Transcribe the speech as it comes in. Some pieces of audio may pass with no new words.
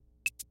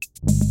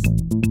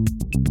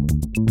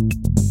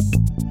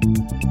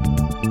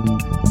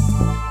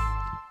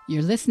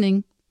You're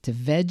listening to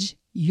Veg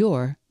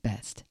Your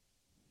Best.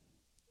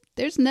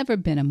 There's never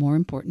been a more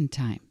important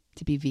time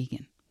to be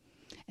vegan.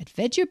 At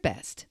Veg Your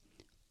Best,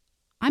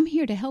 I'm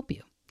here to help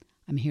you.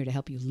 I'm here to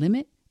help you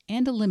limit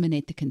and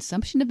eliminate the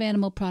consumption of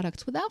animal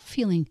products without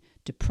feeling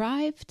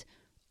deprived,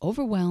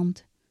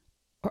 overwhelmed,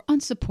 or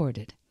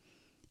unsupported,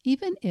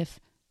 even if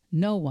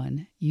no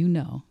one you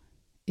know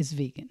is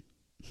vegan.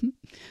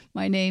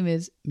 My name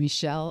is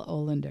Michelle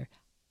Olander.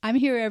 I'm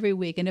here every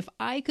week, and if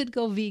I could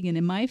go vegan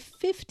in my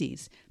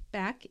 50s,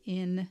 back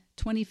in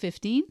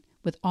 2015,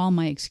 with all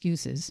my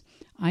excuses,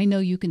 I know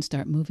you can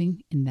start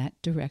moving in that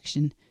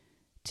direction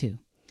too.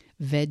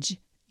 Veg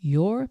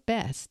your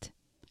best,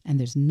 and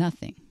there's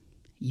nothing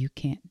you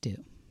can't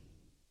do.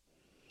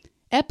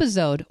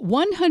 Episode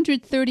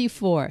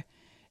 134,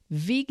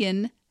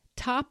 Vegan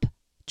Top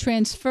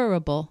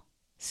Transferable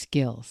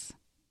Skills.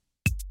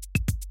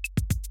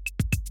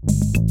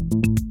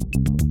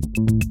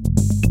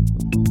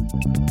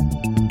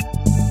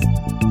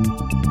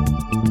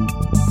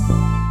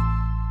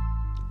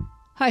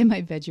 Hi,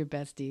 my Veg Your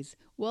Besties.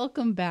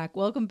 Welcome back.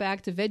 Welcome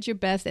back to Veg Your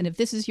Best. And if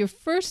this is your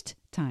first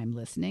time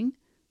listening,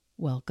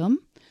 welcome.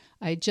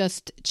 I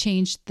just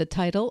changed the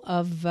title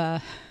of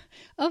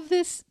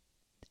this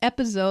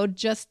episode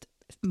just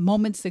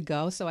moments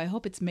ago, so I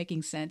hope it's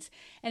making sense.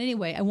 And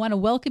anyway, I want to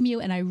welcome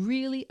you, and I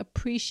really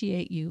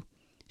appreciate you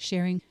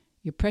sharing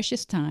your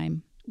precious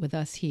time with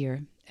us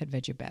here at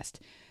Veg Your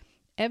Best.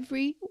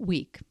 Every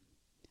week,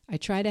 I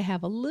try to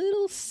have a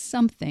little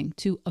something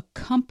to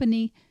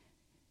accompany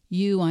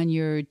you on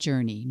your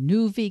journey.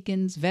 New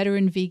vegans,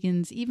 veteran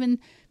vegans, even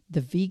the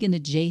vegan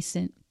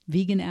adjacent,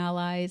 vegan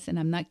allies. And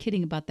I'm not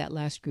kidding about that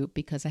last group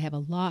because I have a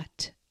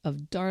lot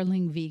of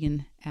darling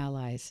vegan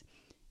allies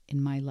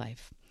in my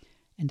life.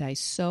 And I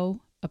so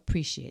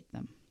appreciate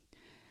them.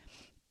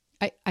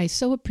 I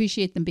so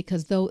appreciate them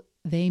because though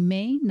they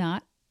may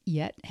not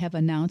yet have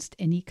announced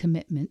any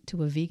commitment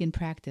to a vegan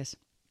practice,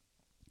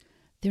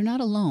 they're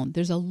not alone.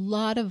 There's a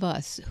lot of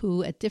us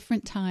who at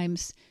different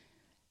times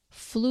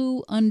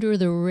flew under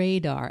the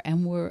radar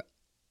and were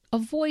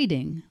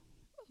avoiding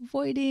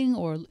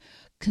or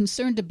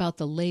concerned about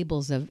the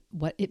labels of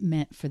what it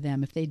meant for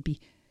them if they'd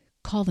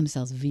call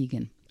themselves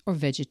vegan or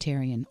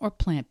vegetarian or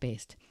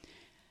plant-based.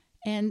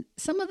 And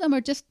some of them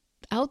are just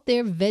out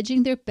there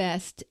vegging their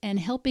best and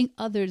helping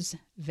others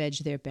veg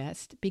their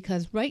best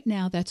because right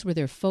now that's where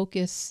their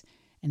focus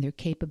and their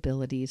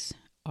capabilities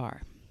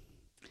are.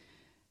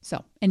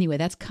 So anyway,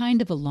 that's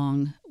kind of a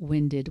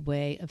long-winded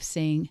way of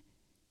saying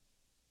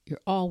you're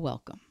all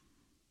welcome.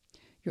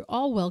 You're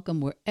all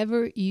welcome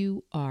wherever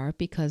you are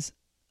because,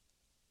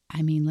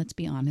 I mean, let's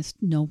be honest,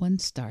 no one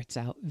starts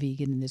out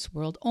vegan in this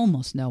world,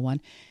 almost no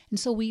one. And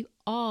so we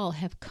all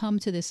have come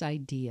to this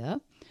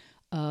idea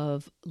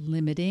of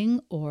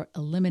limiting or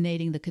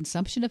eliminating the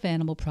consumption of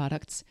animal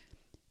products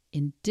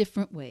in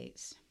different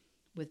ways,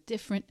 with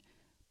different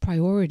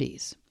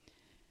priorities.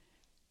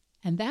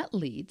 And that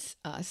leads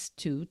us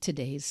to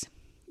today's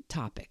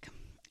topic.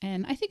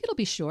 And I think it'll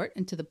be short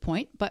and to the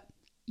point, but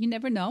you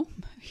never know.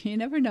 You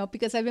never know,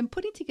 because I've been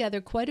putting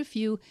together quite a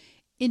few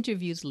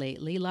interviews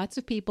lately, lots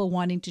of people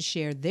wanting to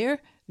share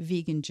their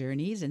vegan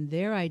journeys and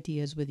their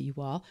ideas with you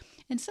all.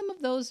 And some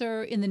of those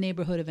are in the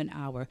neighborhood of an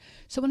hour.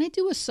 So when I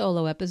do a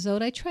solo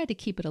episode, I try to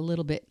keep it a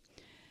little bit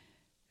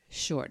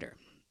shorter.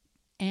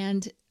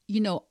 And,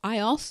 you know, I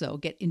also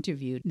get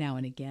interviewed now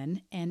and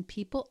again, and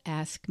people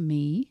ask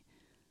me,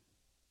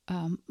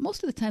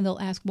 most of the time they'll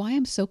ask why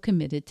I'm so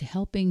committed to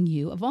helping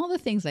you. Of all the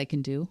things I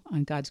can do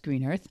on God's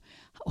green earth,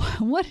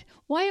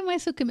 why am I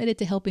so committed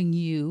to helping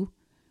you,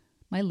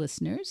 my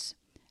listeners,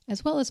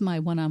 as well as my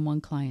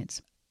one-on-one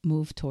clients,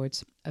 move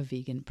towards a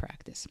vegan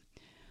practice?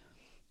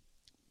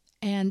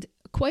 And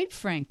quite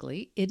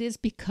frankly, it is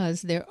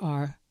because there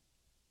are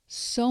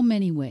so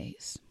many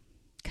ways,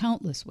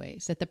 countless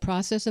ways, that the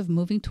process of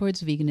moving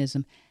towards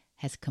veganism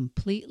has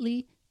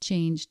completely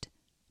changed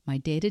my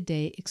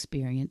day-to-day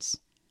experience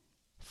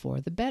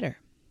for the better.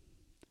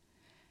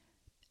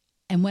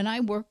 And when I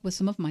work with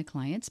some of my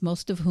clients,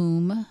 most of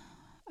whom,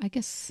 I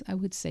guess I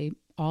would say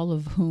all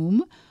of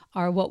whom,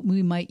 are what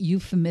we might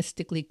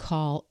euphemistically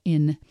call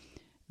in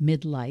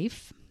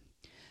midlife.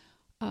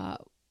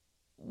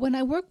 When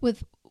I work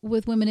with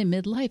women in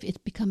midlife,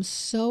 it becomes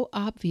so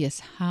obvious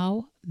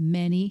how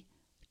many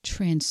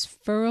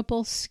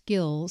transferable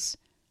skills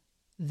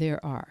there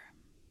are.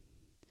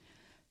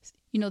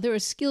 You know, there are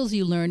skills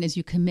you learn as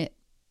you commit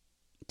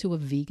to a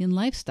vegan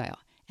lifestyle.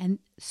 And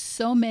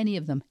so many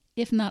of them,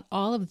 if not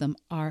all of them,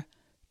 are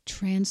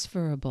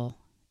transferable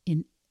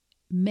in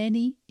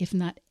many, if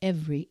not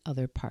every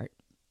other part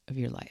of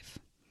your life.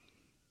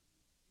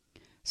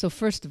 So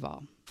first of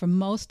all, for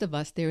most of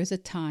us, there is a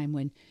time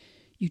when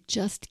you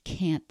just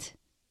can't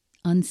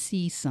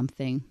unsee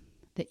something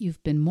that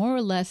you've been more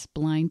or less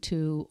blind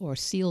to or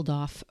sealed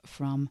off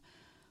from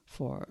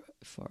for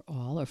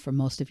all or for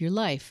most of your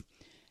life.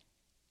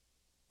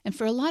 And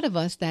for a lot of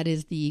us, that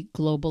is the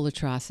global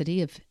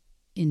atrocity of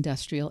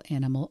industrial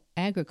animal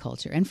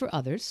agriculture. And for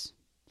others,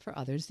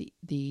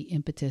 the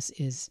impetus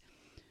is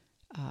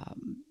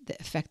the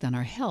effect on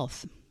our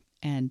health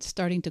and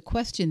starting to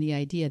question the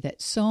idea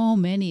that so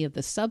many of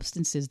the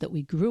substances that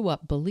we grew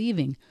up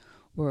believing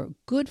were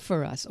good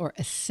for us or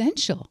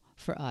essential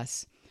for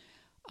us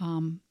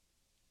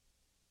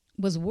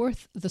was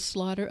worth the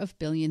slaughter of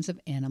billions of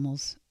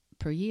animals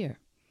per year.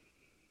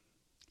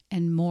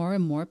 And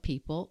more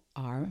people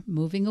are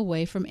moving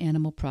away from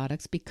animal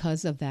products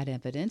because of that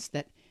evidence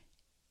that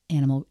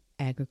animal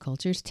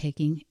agriculture is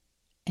taking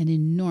an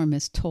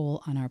enormous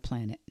toll on our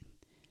planet,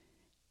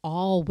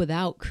 all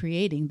without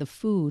creating the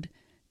food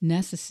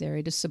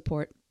necessary to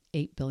support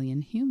 8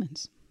 billion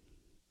humans.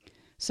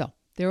 So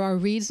there are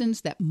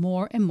reasons that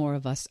more and more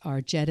of us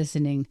are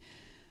jettisoning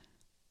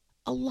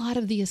a lot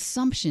of the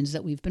assumptions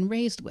that we've been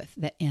raised with,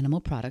 that animal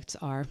products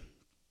are,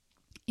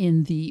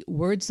 in the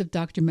words of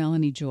Dr.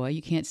 Melanie Joy,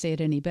 you can't say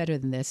it any better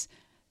than this,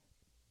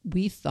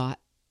 we thought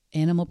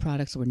animal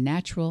products were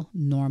natural,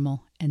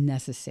 normal, and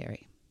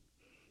necessary.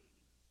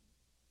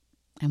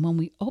 And when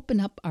we open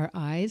up our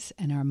eyes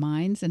and our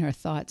minds and our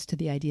thoughts to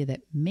the idea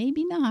that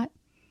maybe not,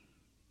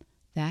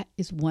 that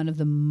is one of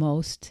the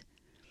most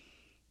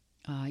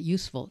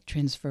useful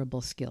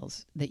transferable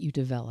skills that you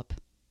develop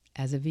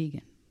as a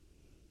vegan.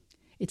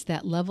 It's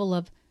that level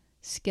of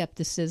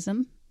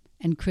skepticism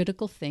and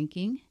critical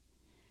thinking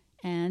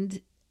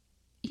and,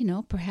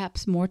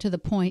 perhaps more to the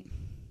point,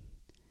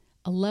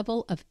 a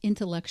level of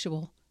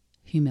intellectual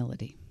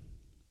humility.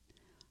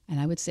 And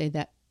I would say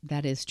that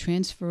that is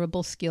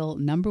transferable skill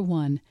number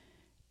one,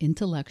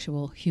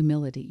 intellectual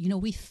humility.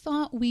 We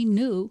thought we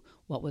knew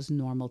what was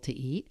normal to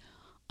eat.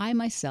 I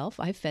myself,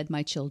 I fed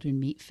my children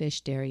meat,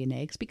 fish, dairy, and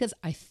eggs because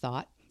I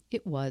thought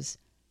it was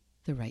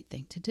the right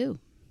thing to do.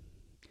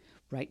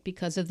 Right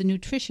because of the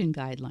nutrition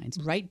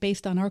guidelines, right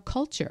based on our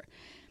culture.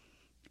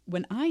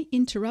 When I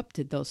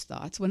interrupted those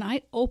thoughts, when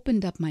I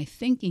opened up my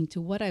thinking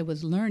to what I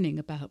was learning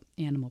about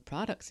animal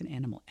products and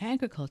animal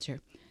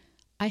agriculture,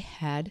 I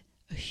had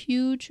a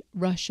huge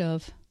rush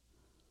of,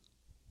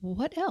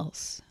 what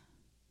else?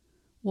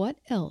 What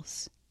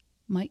else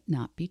might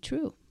not be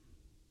true?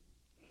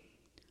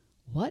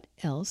 What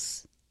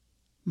else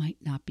might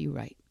not be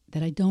right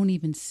that I don't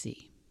even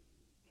see?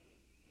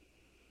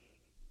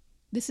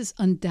 This is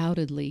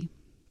undoubtedly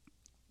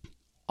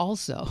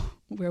also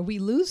where we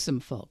lose some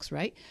folks,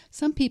 right?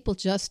 Some people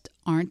just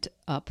aren't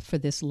up for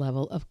this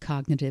level of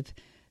cognitive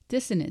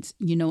dissonance,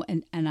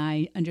 and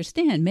I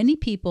understand many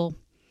people,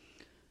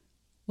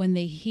 when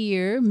they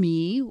hear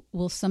me,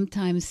 will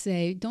sometimes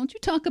say, don't you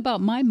talk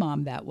about my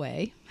mom that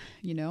way,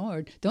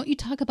 or don't you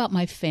talk about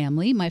my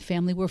family? My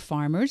family were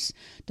farmers.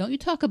 Don't you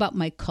talk about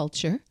my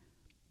culture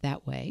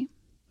that way?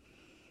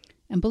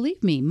 And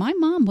believe me, my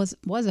mom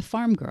was a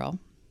farm girl.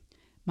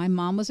 My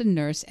mom was a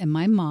nurse, and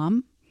my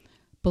mom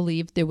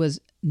believed there was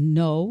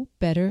no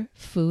better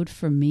food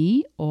for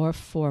me or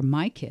for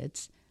my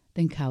kids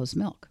than cow's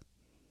milk.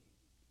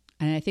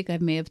 And I think I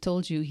may have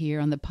told you here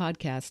on the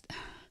podcast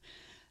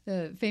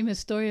the famous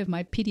story of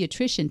my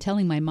pediatrician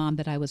telling my mom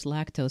that I was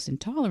lactose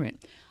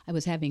intolerant. I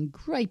was having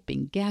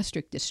griping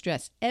gastric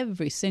distress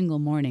every single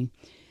morning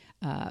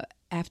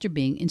after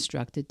being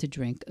instructed to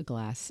drink a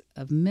glass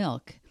of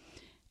milk.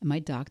 And my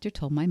doctor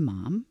told my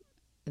mom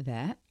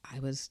that I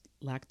was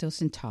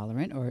lactose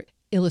intolerant, or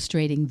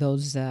illustrating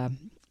those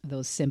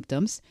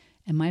symptoms.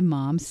 And my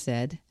mom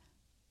said,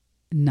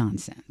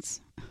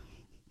 nonsense.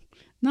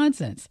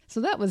 Nonsense. So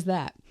that was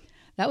that.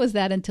 That was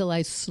that until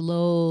I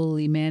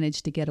slowly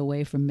managed to get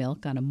away from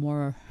milk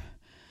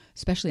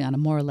especially on a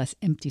more or less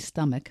empty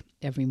stomach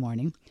every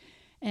morning.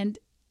 And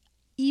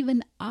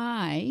even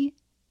I,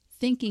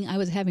 thinking I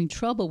was having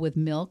trouble with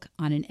milk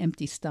on an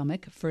empty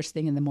stomach first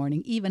thing in the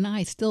morning, even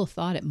I still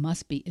thought it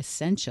must be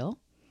essential.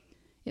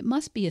 It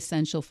must be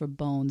essential for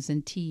bones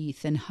and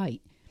teeth and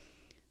height.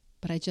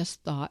 But I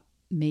just thought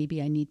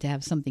maybe I need to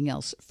have something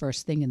else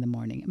first thing in the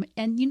morning.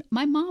 And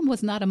my mom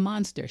was not a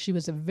monster. She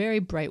was a very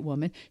bright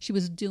woman. She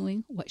was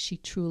doing what she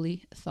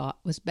truly thought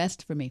was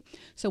best for me.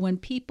 So when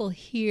people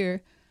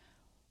hear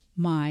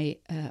my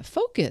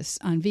focus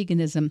on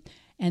veganism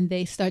and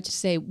they start to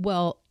say,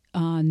 well,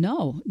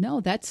 no,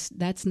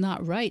 that's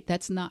not right.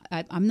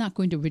 I'm not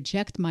going to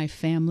reject my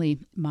family,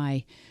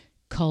 my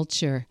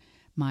culture,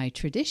 my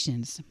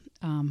traditions.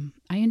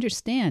 I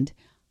understand.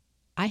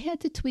 I had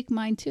to tweak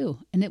mine too,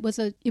 and it was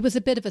a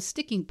bit of a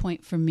sticking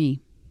point for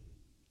me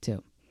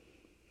too.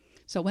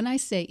 So when I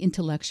say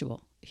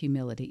intellectual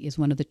humility is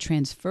one of the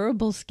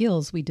transferable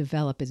skills we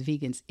develop as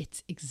vegans,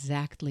 it's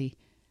exactly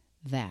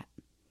that.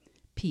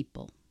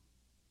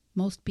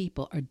 Most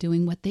people are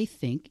doing what they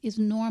think is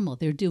normal.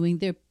 They're doing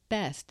their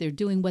best. They're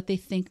doing what they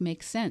think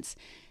makes sense.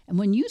 And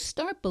when you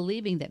start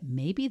believing that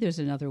maybe there's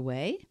another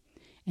way,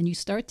 and you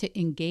start to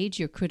engage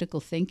your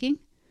critical thinking,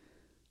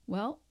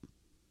 well,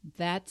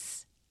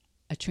 that's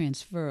a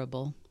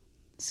transferable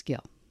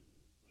skill.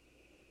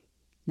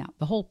 Now,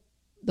 the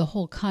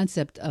whole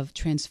concept of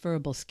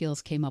transferable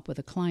skills came up with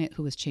a client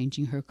who was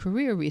changing her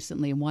career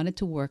recently and wanted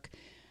to work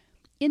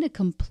in a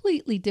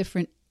completely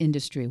different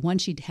industry, one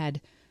she'd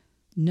had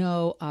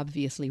no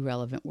obviously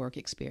relevant work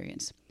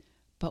experience.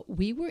 But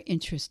we were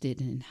interested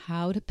in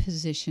how to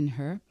position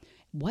her,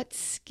 what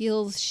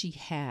skills she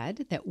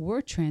had that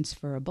were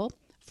transferable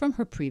from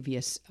her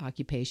previous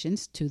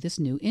occupations to this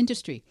new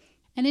industry.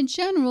 And in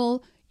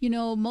general,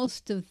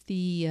 most of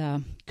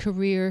the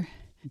career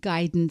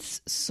guidance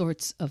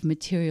sorts of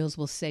materials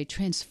will say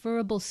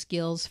transferable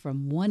skills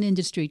from one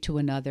industry to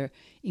another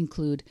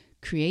include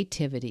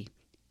creativity,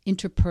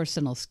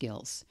 interpersonal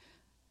skills,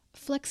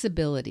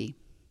 flexibility,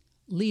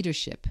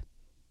 leadership,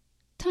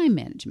 time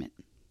management.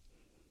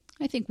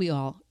 I think we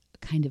all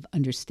kind of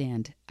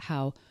understand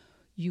how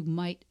you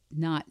might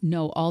not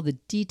know all the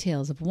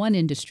details of one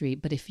industry,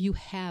 but if you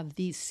have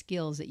these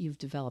skills that you've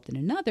developed in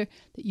another,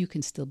 that you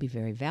can still be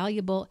very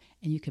valuable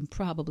and you can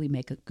probably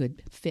make a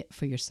good fit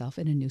for yourself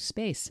in a new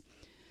space.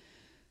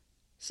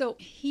 So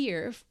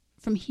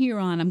from here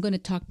on, I'm going to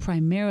talk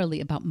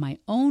primarily about my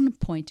own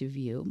point of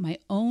view, my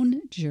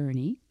own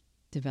journey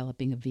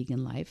developing a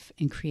vegan life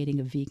and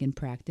creating a vegan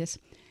practice,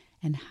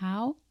 and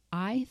how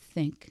I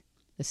think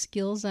the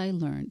skills I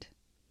learned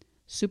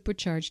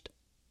supercharged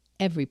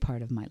every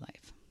part of my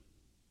life.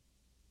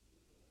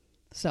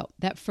 So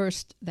that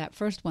first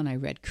one I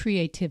read,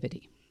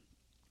 creativity.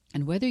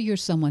 And whether you're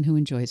someone who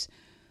enjoys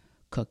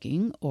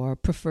cooking or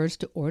prefers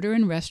to order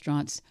in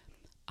restaurants,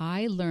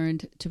 I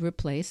learned to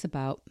replace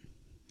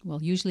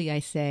usually I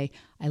say,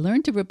 I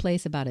learned to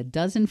replace about a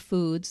dozen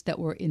foods that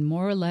were in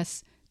more or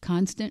less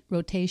constant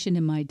rotation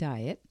in my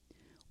diet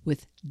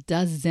with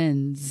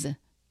dozens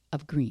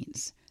of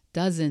greens,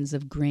 dozens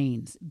of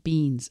grains,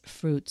 beans,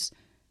 fruits,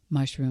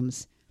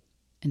 mushrooms,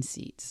 and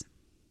seeds.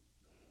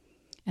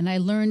 And I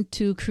learned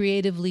to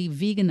creatively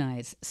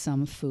veganize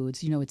some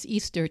foods. It's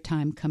Easter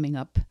time coming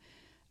up,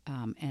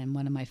 and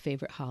one of my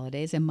favorite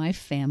holidays, and my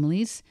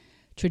family's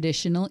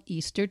traditional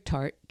Easter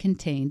tart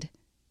contained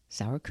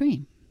sour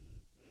cream.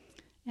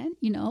 And,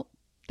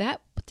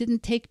 that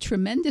didn't take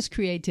tremendous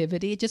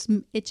creativity.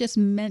 It just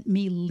meant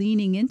me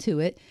leaning into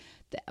it.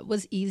 That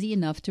was easy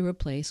enough to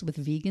replace with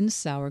vegan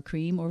sour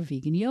cream or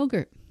vegan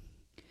yogurt.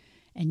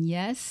 And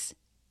yes,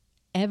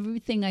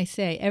 everything I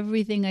say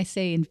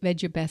in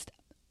Veg Your Best,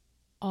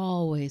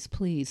 always,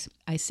 please,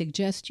 I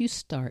suggest you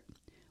start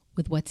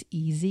with what's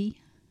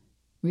easy.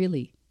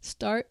 Really,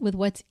 start with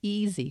what's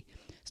easy.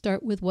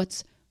 Start with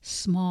what's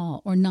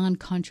small or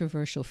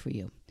non-controversial for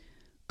you.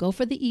 Go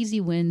for the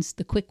easy wins,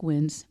 the quick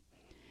wins,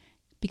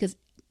 because,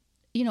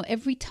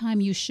 every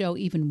time you show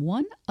even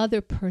one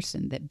other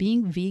person that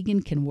being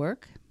vegan can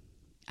work,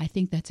 I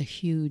think that's a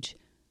huge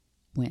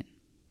win.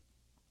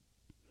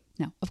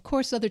 Now, of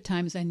course, other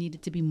times I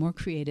needed to be more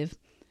creative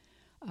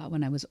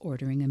when I was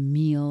ordering a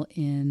meal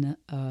in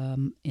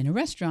a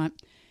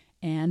restaurant.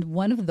 And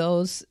one of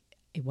those,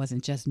 it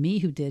wasn't just me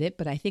who did it,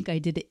 but I think I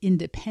did it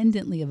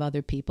independently of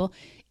other people,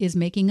 is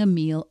making a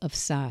meal of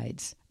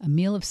side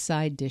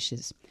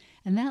dishes.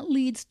 And that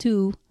leads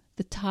to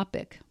the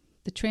topic,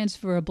 the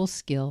transferable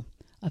skill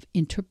of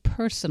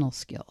interpersonal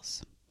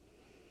skills.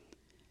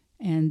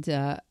 And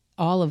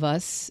all of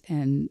us,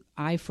 and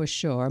I for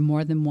sure,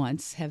 more than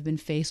once, have been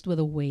faced with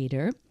a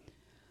waiter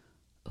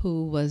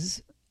who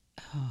was,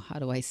 how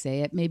do I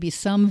say it, maybe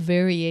some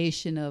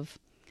variation of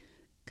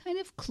kind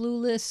of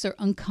clueless or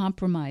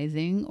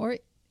uncompromising or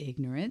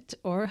ignorant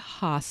or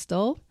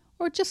hostile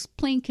or just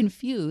plain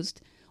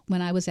confused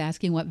when I was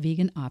asking what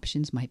vegan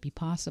options might be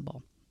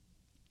possible.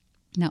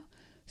 Now,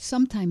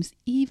 sometimes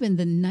even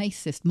the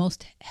nicest,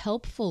 most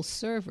helpful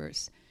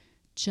servers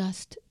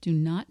just do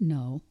not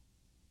know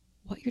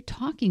what you're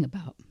talking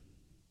about.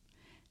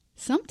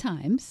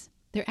 Sometimes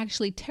they're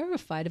actually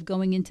terrified of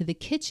going into the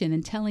kitchen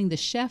and telling the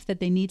chef that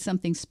they need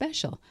something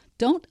special.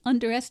 Don't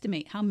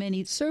underestimate how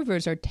many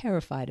servers are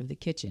terrified of the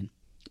kitchen.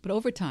 But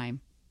over time,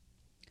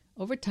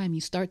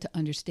 you start to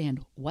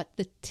understand what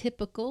the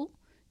typical,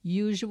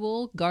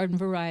 usual garden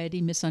variety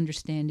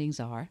misunderstandings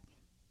are.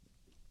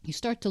 You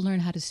start to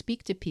learn how to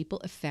speak to people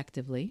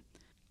effectively.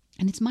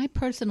 And it's my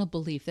personal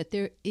belief that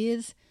there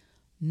is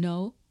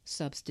no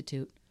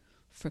substitute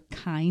for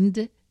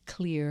kind,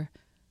 clear,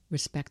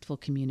 respectful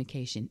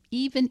communication.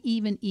 Even,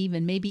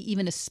 maybe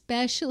even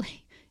especially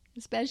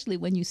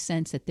when you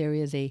sense that there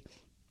is a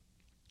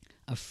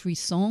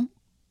frisson,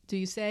 do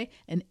you say?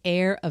 An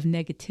air of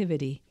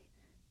negativity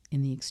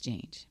in the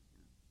exchange.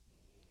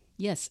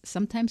 Yes,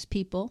 sometimes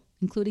people,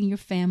 including your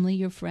family,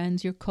 your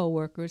friends, your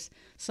coworkers,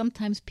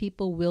 sometimes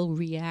people will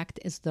react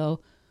as though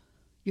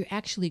you're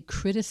actually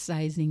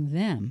criticizing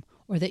them,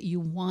 or that you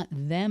want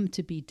them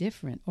to be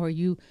different, or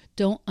you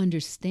don't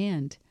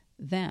understand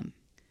them.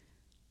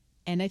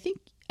 And I think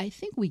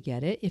we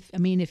get it.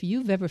 If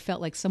you've ever felt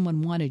like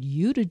someone wanted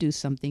you to do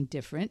something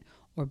different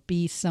or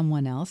be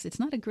someone else, it's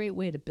not a great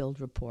way to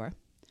build rapport.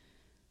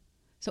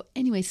 So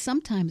anyway,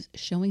 sometimes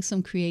showing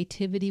some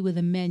creativity with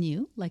a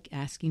menu, like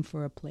asking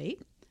for a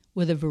plate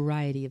with a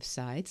variety of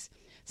sides,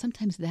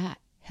 sometimes that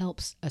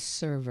helps a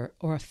server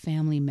or a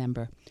family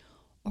member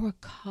or a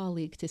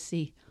colleague to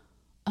see,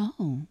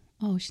 oh,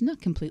 she's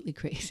not completely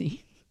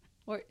crazy.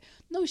 Or,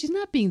 no, she's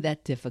not being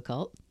that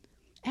difficult.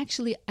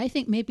 Actually, I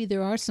think maybe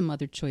there are some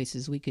other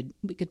choices. We could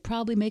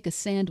probably make a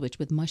sandwich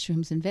with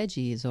mushrooms and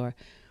veggies, or,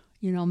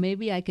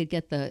 maybe I could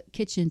get the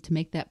kitchen to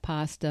make that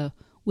pasta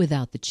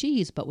without the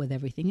cheese, but with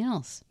everything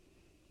else.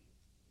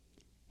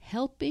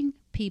 Helping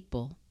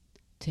people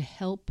to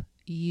help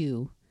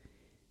you.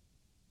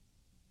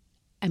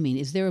 I mean,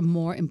 is there a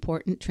more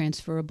important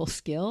transferable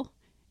skill?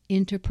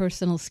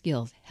 Interpersonal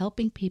skills,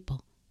 helping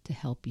people to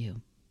help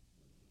you.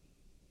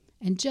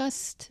 And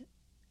just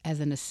as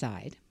an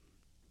aside,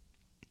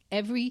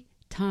 every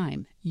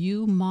time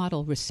you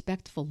model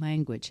respectful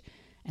language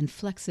and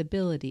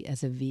flexibility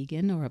as a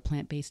vegan or a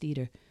plant-based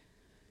eater,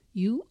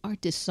 you are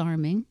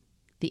disarming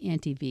the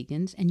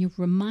anti-vegans, and you're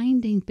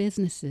reminding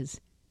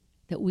businesses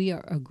that we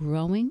are a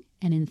growing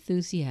and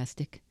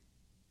enthusiastic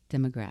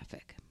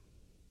demographic.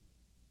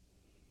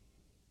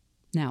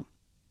 Now,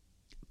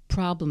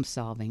 problem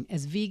solving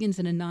as vegans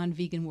in a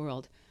non-vegan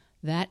world,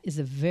 that is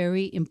a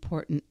very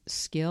important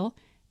skill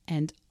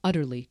and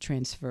utterly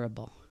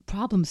transferable.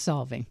 Problem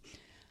solving.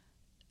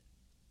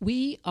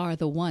 We are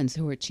the ones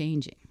who are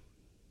changing.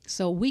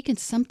 So we can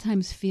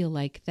sometimes feel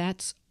like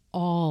that's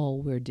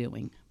all we're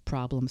doing,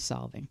 problem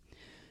solving.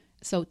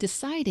 So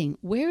deciding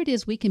where it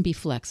is we can be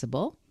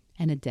flexible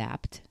and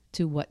adapt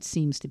to what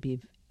seems to be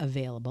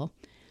available,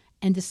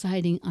 and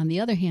deciding, on the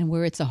other hand,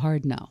 where it's a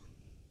hard no,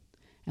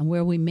 and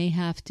where we may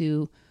have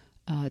to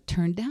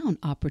turn down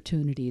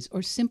opportunities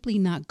or simply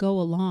not go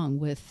along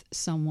with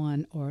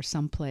someone or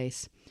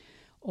someplace,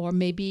 or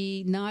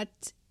maybe not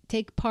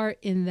take part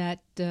in that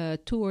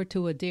tour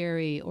to a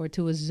dairy or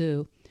to a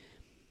zoo.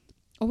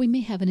 Or we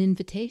may have an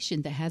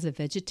invitation that has a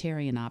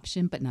vegetarian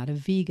option but not a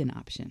vegan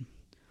option,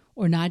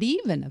 or not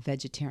even a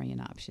vegetarian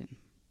option.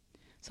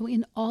 So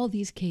in all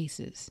these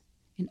cases,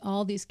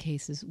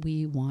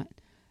 we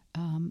want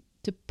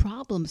to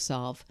problem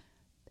solve,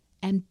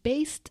 and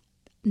based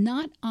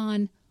not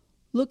on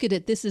look at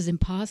it, this is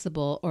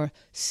impossible, or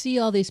see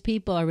all these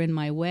people are in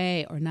my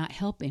way or not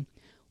helping.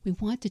 We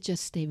want to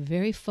just stay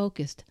very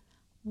focused.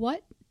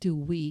 What do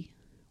we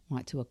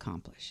want to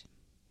accomplish?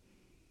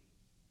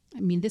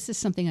 I mean, this is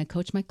something I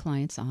coach my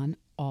clients on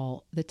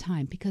all the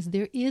time, because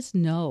there is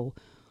no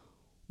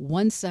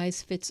one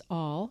size fits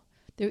all.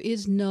 There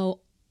is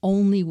no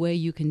only way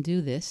you can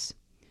do this.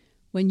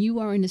 When you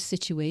are in a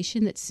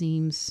situation that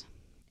seems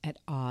at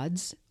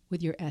odds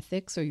with your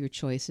ethics or your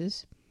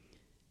choices,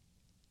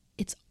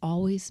 it's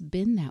always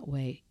been that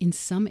way in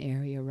some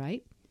area,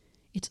 right?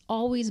 It's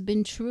always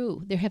been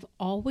true. There have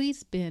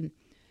always been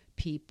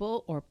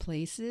people or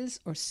places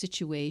or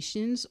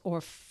situations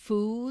or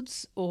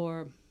foods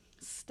or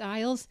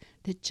styles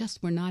that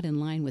just were not in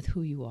line with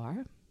who you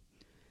are,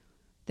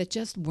 that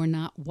just were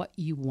not what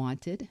you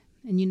wanted.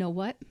 And you know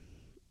what?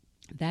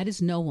 That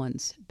is no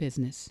one's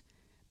business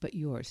but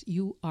yours.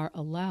 You are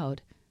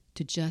allowed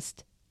to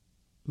just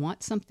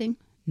want something,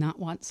 not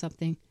want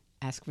something,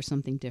 ask for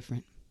something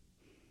different.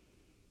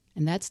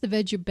 And that's the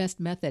Veg Your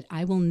Best method.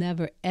 I will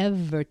never,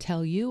 ever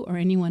tell you or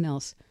anyone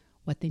else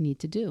what they need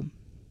to do.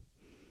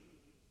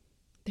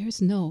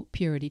 There's no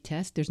purity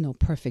test. There's no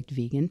perfect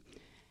vegan.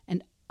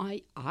 And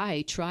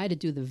I try to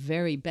do the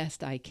very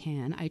best I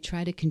can. I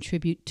try to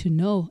contribute to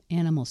no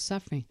animal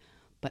suffering.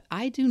 But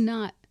I do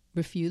not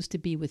refuse to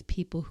be with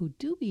people who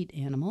do eat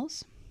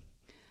animals.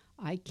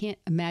 I can't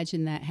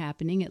imagine that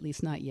happening, at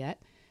least not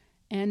yet.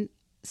 And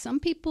some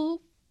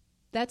people,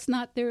 that's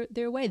not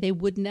their way. They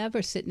would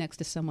never sit next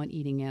to someone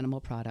eating animal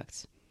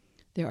products.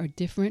 There are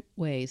different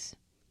ways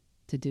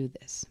to do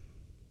this.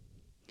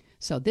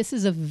 So this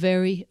is a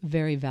very,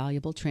 very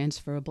valuable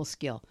transferable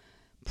skill.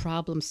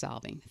 Problem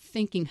solving,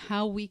 thinking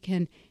how we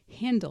can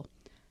handle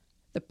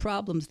the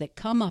problems that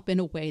come up in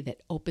a way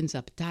that opens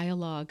up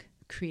dialogue,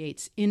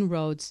 creates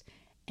inroads,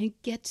 and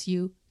gets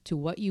you to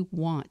what you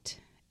want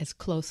as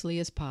closely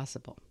as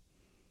possible.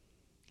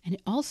 And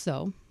it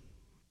also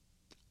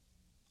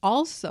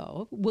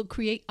will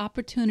create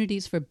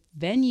opportunities for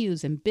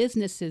venues and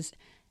businesses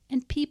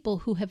and people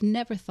who have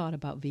never thought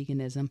about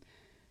veganism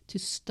to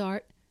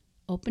start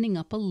opening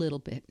up a little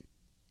bit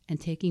and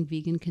taking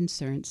vegan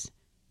concerns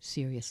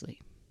seriously.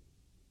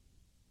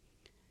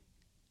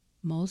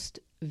 Most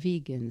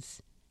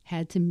vegans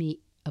had to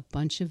meet a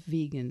bunch of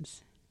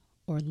vegans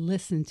or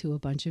listen to a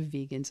bunch of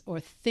vegans or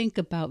think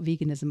about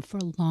veganism for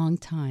a long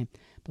time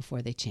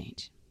before they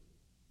change.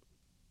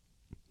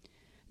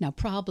 Now,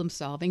 problem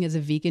solving as a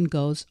vegan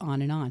goes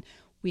on and on.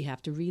 We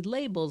have to read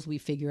labels. We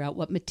figure out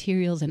what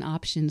materials and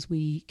options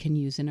we can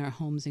use in our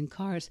homes and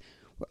cars.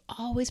 We're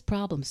always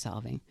problem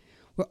solving.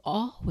 We're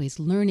always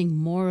learning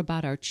more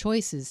about our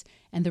choices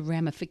and the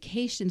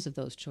ramifications of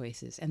those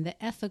choices and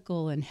the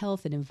ethical and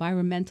health and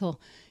environmental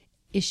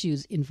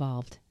issues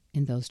involved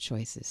in those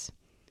choices.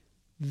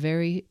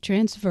 Very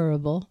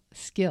transferable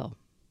skill.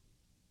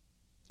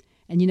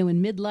 And in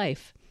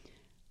midlife,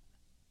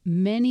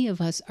 many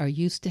of us are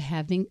used to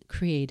having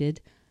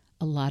created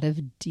a lot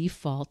of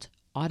default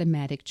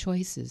automatic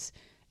choices.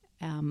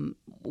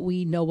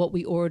 We know what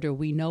we order.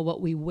 We know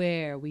what we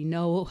wear. We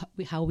know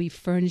how we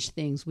furnish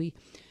things. We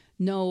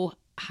know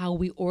how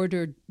we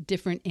order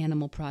different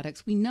animal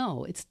products. We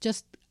know it's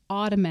just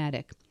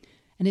automatic.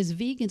 And as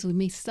vegans, we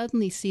may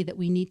suddenly see that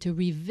we need to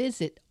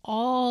revisit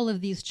all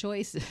of these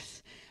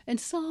choices and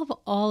solve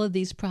all of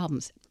these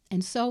problems.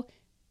 And so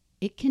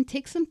it can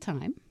take some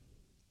time,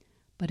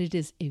 but it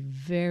is a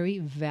very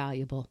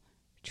valuable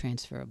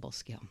transferable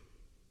skill.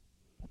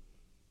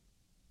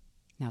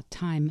 Now,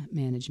 time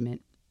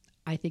management,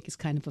 I think, is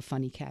kind of a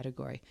funny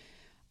category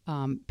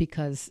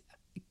because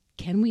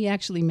can we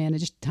actually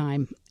manage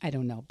time? I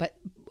don't know. But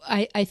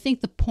I think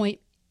the point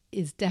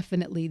is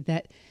definitely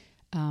that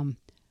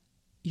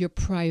your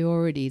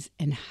priorities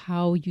and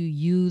how you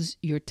use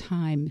your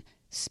time,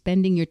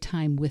 spending your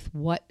time with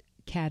what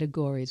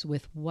categories,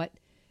 with what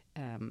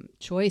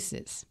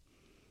choices,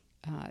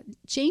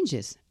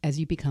 changes as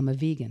you become a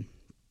vegan.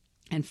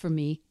 And for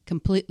me,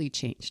 completely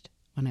changed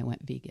when I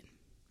went vegan.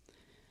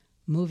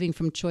 Moving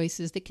from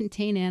choices that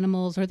contain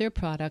animals or their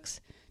products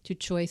to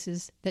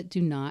choices that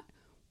do not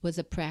was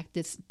a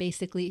practice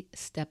basically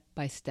step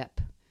by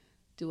step.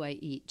 Do I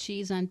eat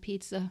cheese on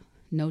pizza?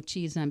 No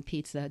cheese on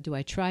pizza. Do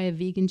I try a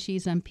vegan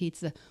cheese on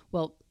pizza?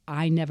 Well,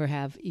 I never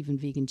have even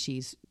vegan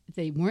cheese.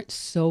 They weren't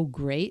so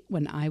great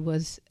when I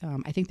was,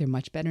 I think they're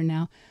much better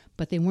now,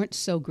 but they weren't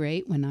so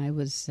great when I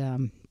was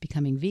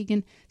becoming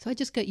vegan. So I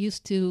just got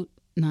used to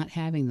not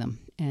having them.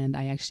 And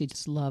I actually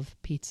just love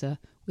pizza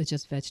with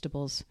just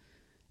vegetables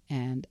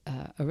and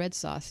a red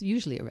sauce,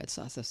 usually a red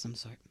sauce of some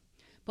sort.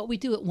 But we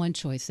do it one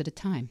choice at a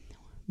time.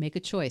 Make a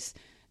choice.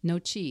 No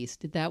cheese.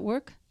 Did that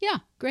work? Yeah,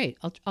 great.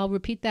 I'll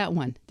repeat that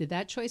one. Did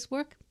that choice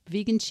work?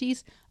 Vegan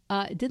cheese?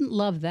 Didn't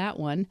love that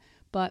one,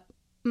 but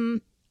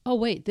oh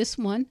wait, this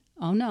one?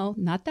 Oh no,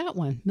 not that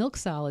one. Milk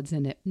solids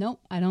in it. Nope,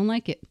 I don't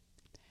like it.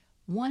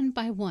 One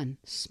by one,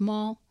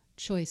 small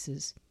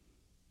choices,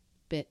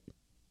 bit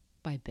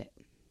by bit.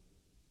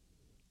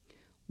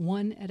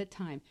 One at a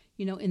time.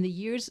 You know, in the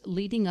years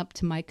leading up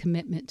to my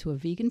commitment to a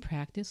vegan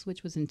practice,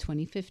 which was in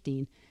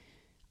 2015,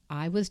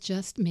 I was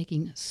just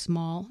making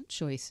small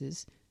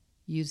choices,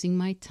 using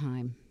my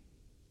time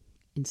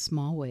in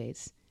small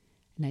ways,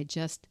 and I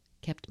just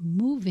kept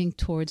moving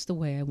towards the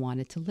way I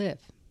wanted to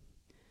live.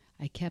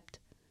 I kept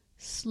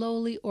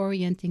slowly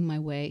orienting my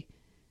way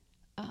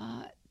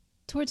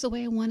towards the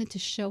way I wanted to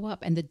show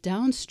up. And the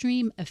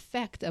downstream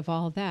effect of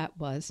all that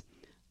was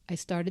I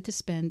started to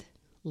spend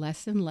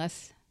less and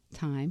less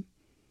time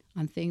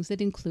on things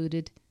that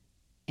included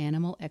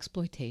animal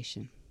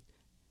exploitation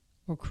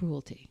or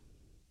cruelty.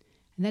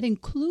 And that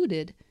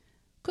included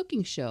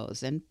cooking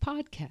shows and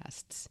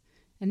podcasts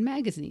and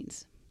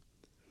magazines.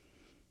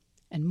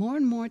 And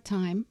more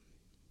time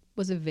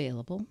was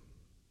available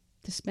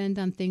to spend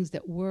on things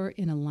that were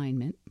in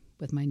alignment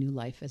with my new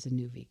life as a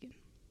new vegan.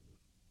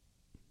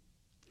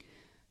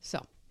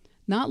 So,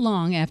 not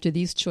long after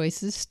these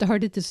choices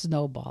started to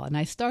snowball and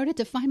I started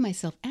to find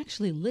myself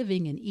actually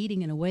living and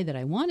eating in a way that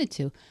I wanted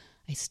to,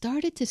 I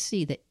started to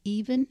see that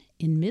even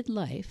in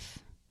midlife,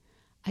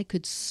 I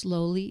could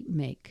slowly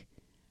make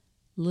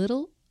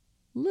little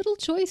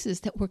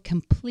choices that were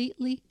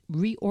completely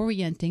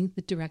reorienting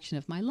the direction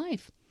of my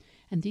life.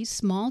 And these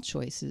small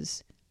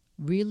choices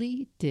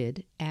really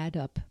did add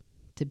up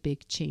to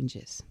big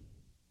changes.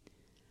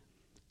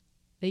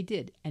 They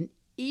did. And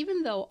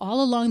even though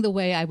all along the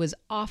way I was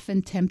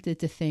often tempted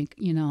to think,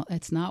 you know,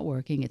 it's not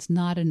working, it's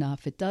not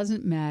enough, it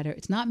doesn't matter,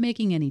 it's not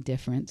making any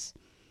difference.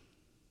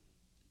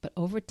 But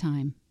over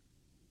time,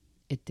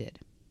 it did.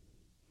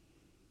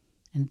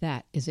 And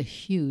that is a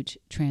huge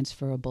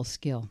transferable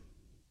skill.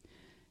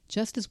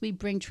 Just as we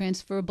bring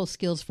transferable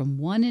skills from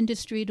one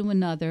industry to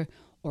another,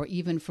 or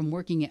even from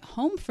working at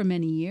home for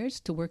many years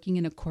to working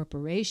in a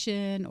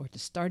corporation or to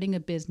starting a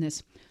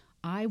business,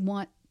 I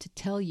want to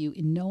tell you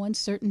in no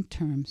uncertain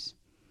terms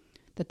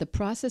that the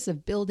process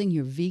of building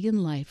your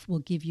vegan life will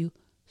give you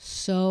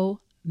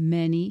so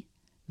many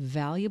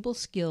valuable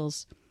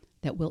skills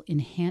that will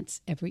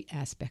enhance every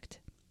aspect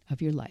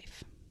of your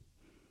life,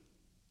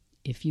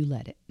 if you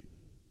let it.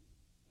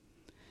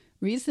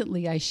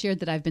 Recently, I shared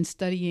that I've been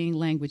studying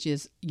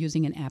languages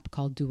using an app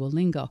called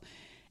Duolingo,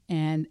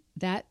 and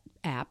that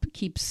app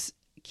keeps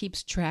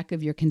track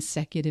of your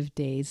consecutive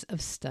days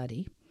of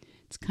study.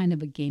 It's kind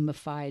of a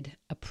gamified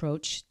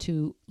approach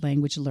to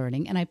language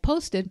learning, and I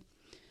posted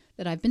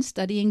that I've been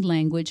studying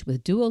language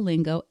with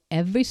Duolingo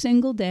every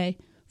single day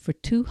for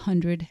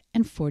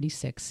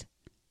 246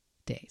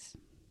 days.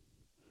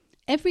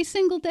 Every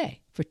single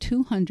day for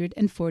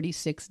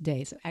 246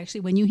 days.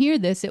 Actually, when you hear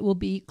this, it will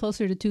be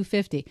closer to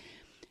 250.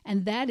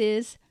 And that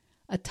is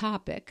a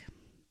topic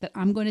that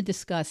I'm going to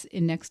discuss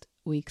in next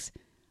week's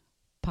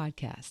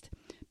podcast.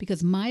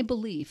 Because my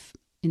belief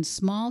in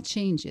small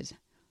changes,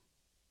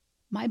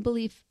 my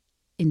belief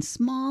in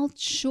small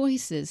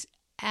choices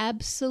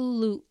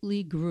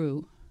absolutely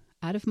grew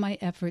out of my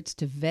efforts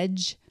to veg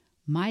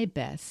my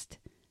best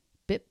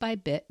bit by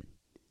bit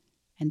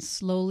and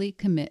slowly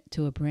commit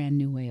to a brand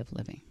new way of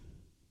living.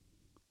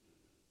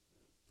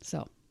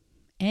 So,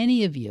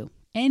 any of you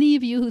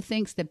who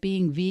thinks that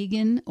being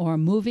vegan or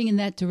moving in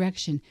that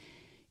direction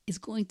is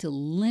going to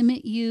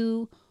limit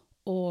you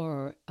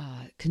or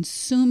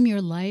consume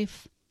your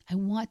life, I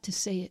want to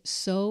say it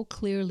so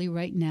clearly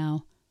right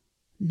now.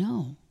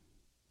 No,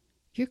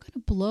 you're going to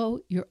blow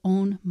your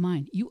own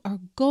mind. You are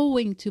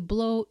going to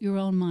blow your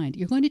own mind.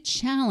 You're going to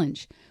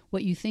challenge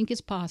what you think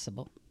is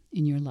possible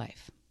in your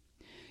life.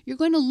 You're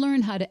going to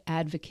learn how to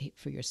advocate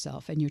for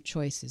yourself and your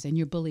choices and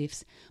your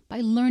beliefs by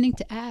learning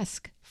to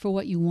ask for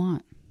what you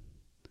want.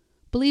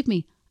 Believe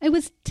me, I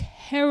was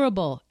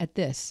terrible at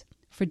this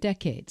for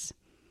decades.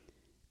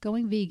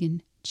 Going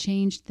vegan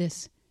changed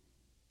this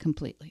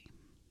completely.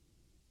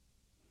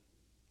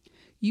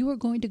 You are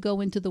going to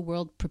go into the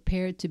world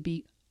prepared to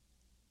be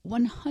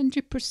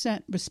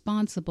 100%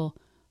 responsible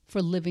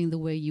for living the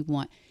way you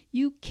want.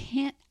 You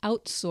can't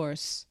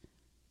outsource,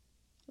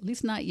 at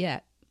least not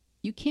yet,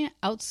 you can't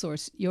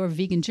outsource your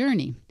vegan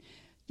journey.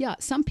 Yeah,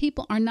 some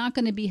people are not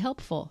going to be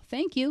helpful.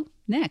 Thank you.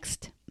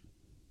 Next.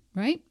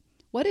 Right?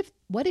 What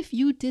if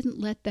you didn't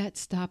let that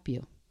stop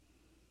you?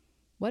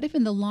 What if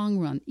in the long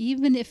run,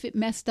 even if it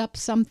messed up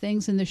some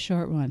things in the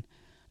short run,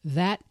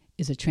 that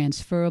is a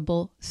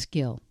transferable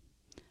skill.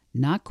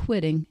 Not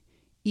quitting,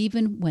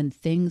 even when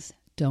things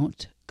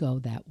don't go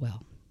that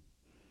well.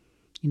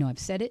 You know, I've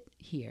said it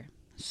here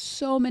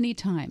so many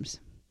times.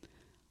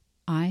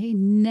 I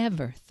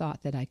never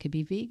thought that I could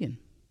be vegan.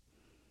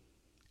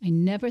 I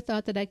never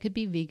thought that I could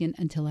be vegan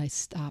until I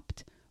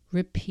stopped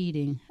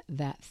repeating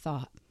that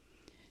thought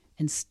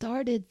and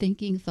started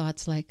thinking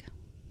thoughts like,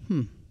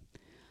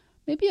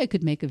 maybe I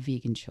could make a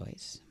vegan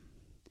choice.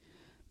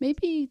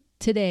 Maybe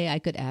today I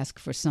could ask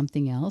for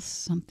something else,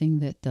 something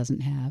that doesn't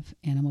have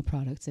animal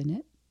products in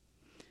it.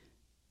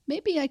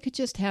 Maybe I could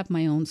just have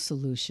my own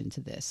solution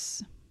to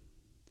this.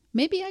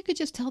 Maybe I could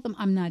just tell them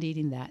I'm not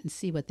eating that and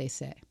see what they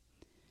say.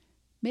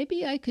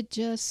 Maybe I could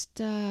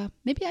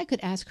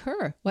ask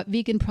her what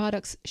vegan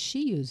products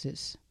she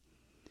uses.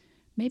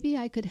 Maybe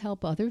I could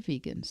help other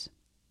vegans.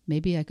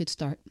 Maybe I could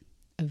start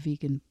a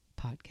vegan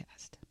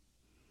podcast.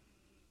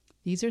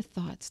 These are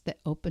thoughts that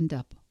opened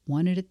up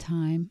one at a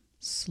time,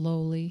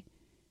 slowly,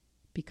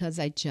 because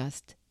I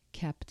just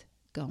kept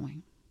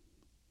going.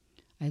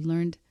 I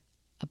learned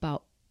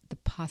about the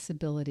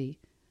possibility.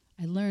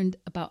 I learned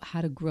about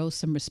how to grow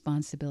some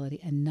responsibility,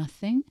 and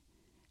nothing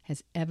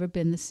has ever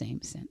been the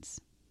same since.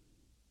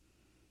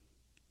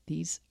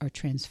 These are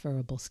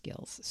transferable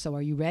skills. So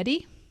are you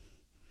ready?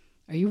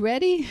 Are you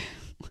ready?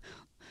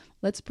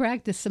 Let's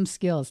practice some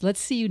skills. Let's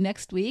see you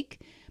next week.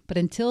 But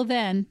until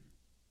then,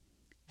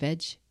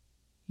 veg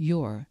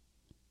your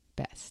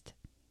best.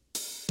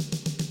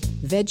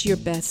 Veg Your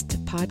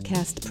Best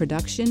podcast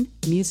production,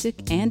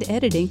 music, and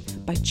editing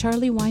by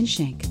Charlie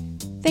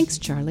Weinshank. Thanks,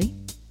 Charlie.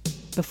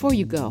 Before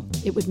you go,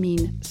 it would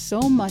mean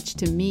so much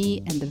to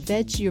me and the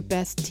Veg Your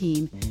Best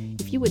team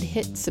if you would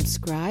hit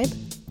subscribe,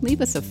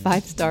 leave us a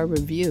 5-star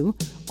review,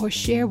 or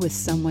share with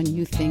someone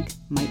you think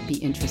might be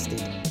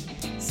interested.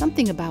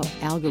 Something about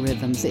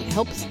algorithms, it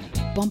helps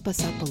bump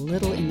us up a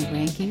little in the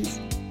rankings,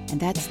 and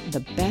that's the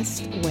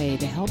best way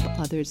to help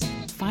others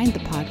find the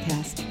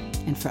podcast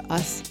and for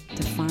us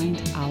to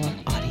find our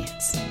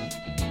audience.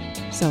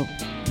 So,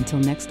 until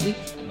next week,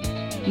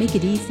 make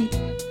it easy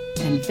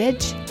and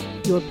veg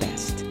your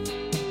best.